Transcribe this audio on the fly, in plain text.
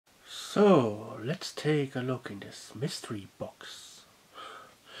So let's take a look in this mystery box.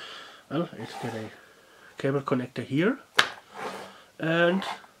 Well, it's got a cable connector here and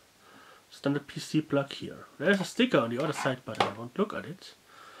standard PC plug here. There's a sticker on the other side, but I won't look at it.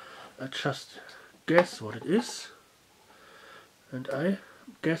 I just guess what it is, and I'm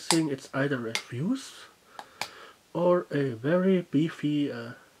guessing it's either a fuse or a very beefy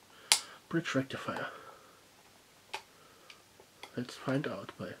bridge rectifier. Let's find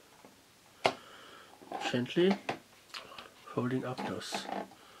out by gently folding up those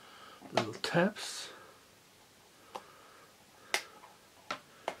little tabs.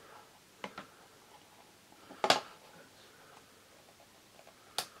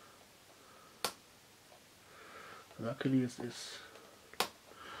 Luckily it is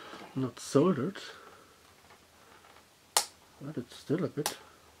not soldered, but it's still a bit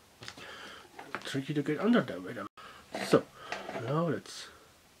tricky to get under them. So now let's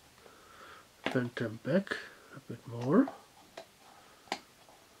bend them back a bit more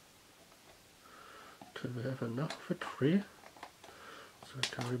till we have enough of it free so we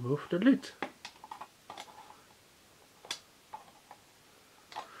can remove the lid.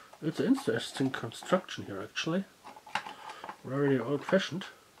 It's an interesting construction here, actually. Very old-fashioned.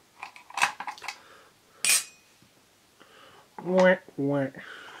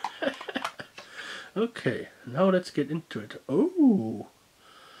 Okay, now let's get into it. Oh,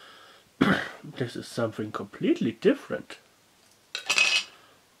 this is something completely different.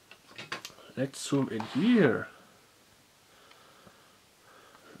 Let's zoom in here.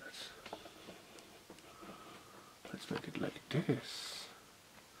 Let's make it like this.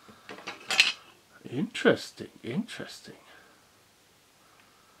 Interesting, interesting.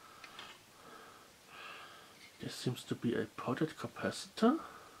 This seems to be a potted capacitor.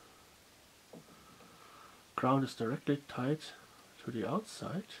 Ground is directly tied to the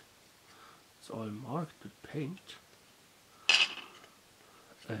outside. It's all marked with paint.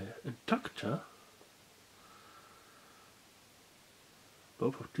 Inductor.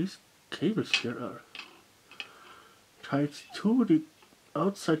 Both of these cables here are tied to the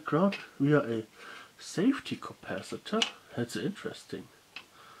outside ground via a safety capacitor. That's interesting.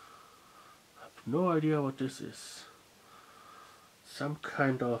 I have no idea what this is. Some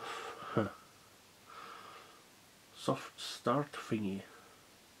kind of soft start thingy,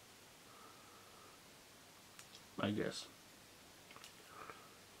 I guess.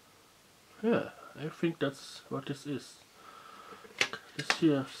 Yeah, I think that's what this is. This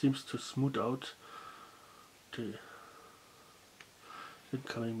here seems to smooth out the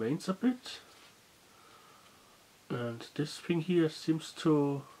incoming mains a bit, and this thing here seems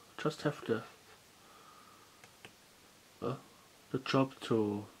to just have the job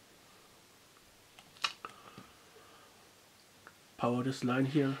to power this line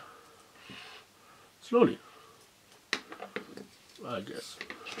here slowly, I guess.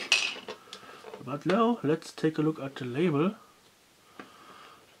 But now let's take a look at the label.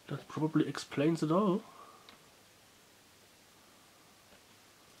 That probably explains it all.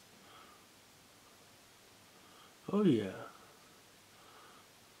 Oh yeah,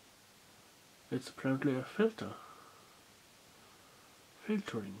 it's apparently a filter.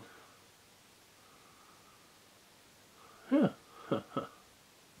 Filtering. Yeah.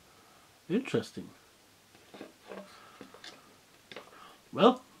 Interesting.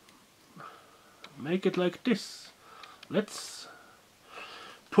 Well, make it like this. Let's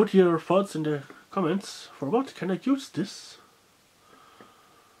put your thoughts in the comments. For what can I use this?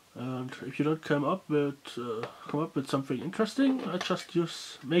 And if you don't come up with something interesting, I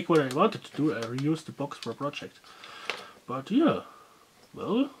just make what I wanted to do. I reuse the box for a project. But yeah,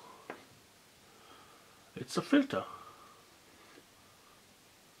 well, it's a filter.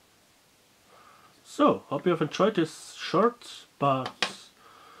 So, hope you have enjoyed this short but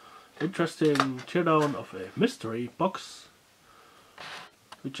interesting teardown of a mystery box,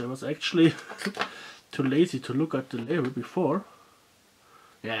 which I was actually too lazy to look at the label before.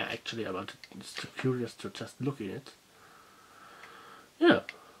 Yeah, actually I wanted, it's too curious to just look in it. Yeah.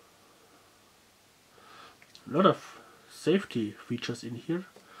 A lot of safety features in here.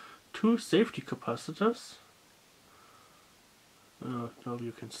 2 safety capacitors. Now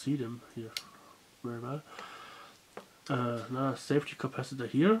you can see them here very well. Another safety capacitor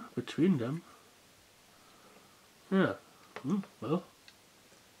here between them. Yeah, well,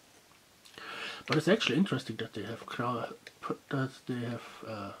 but it's actually interesting that they have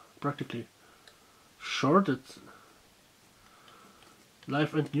practically shorted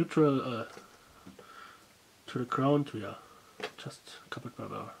live and neutral to the ground via just coupled by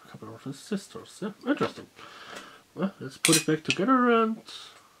a couple of resistors. Yeah, interesting. Well, let's put it back together and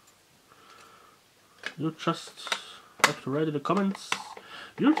You just have to write in the comments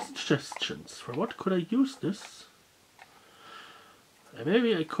your suggestions. For what could I use this?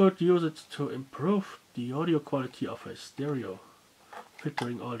 Maybe I could use it to improve the audio quality of a stereo,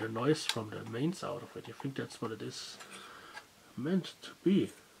 filtering all the noise from the mains out of it. I think that's what it is meant to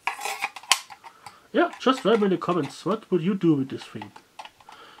be. Yeah, just write me in the comments, what would you do with this thing?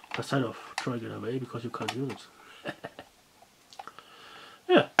 Aside of throwing it away because you can't use it.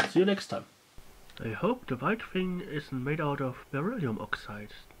 Yeah, see you next time. I hope the white thing isn't made out of beryllium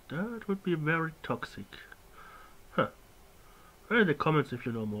oxide. That would be very toxic. Huh. Write in the comments if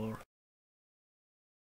you know more.